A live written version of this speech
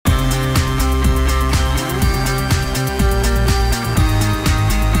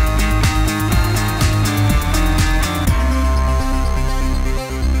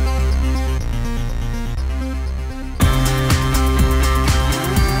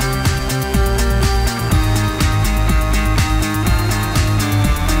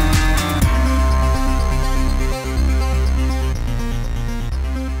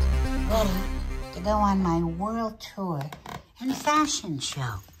my world tour and fashion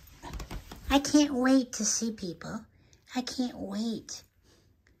show. I can't wait to see people. I can't wait.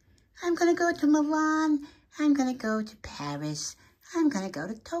 I'm going to go to Milan. I'm going to go to Paris. I'm going to go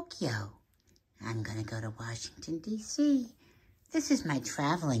to Tokyo. I'm going to go to Washington, D.C. This is my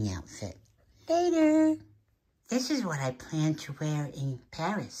traveling outfit. Later. This is what I plan to wear in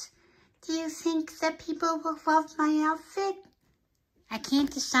Paris. Do you think that people will love my outfit? I can't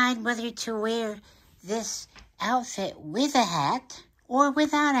decide whether to wear this outfit with a hat or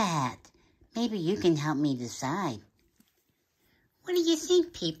without a hat. Maybe you can help me decide. What do you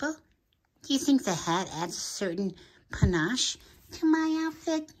think, people? Do you think the hat adds a certain panache to my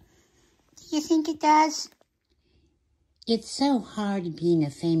outfit? Do you think it does? It's so hard being a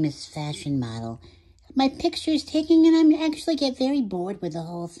famous fashion model. My picture's taken and I actually get very bored with the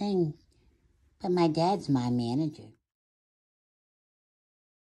whole thing. But my dad's my manager.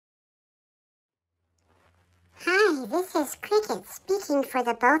 Hi, this is Cricket speaking for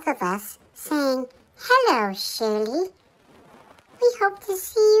the both of us, saying, "Hello, Shirley. We hope to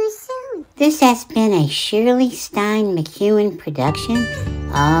see you soon." This has been a Shirley Stein McEwen production.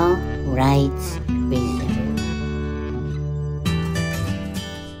 All rights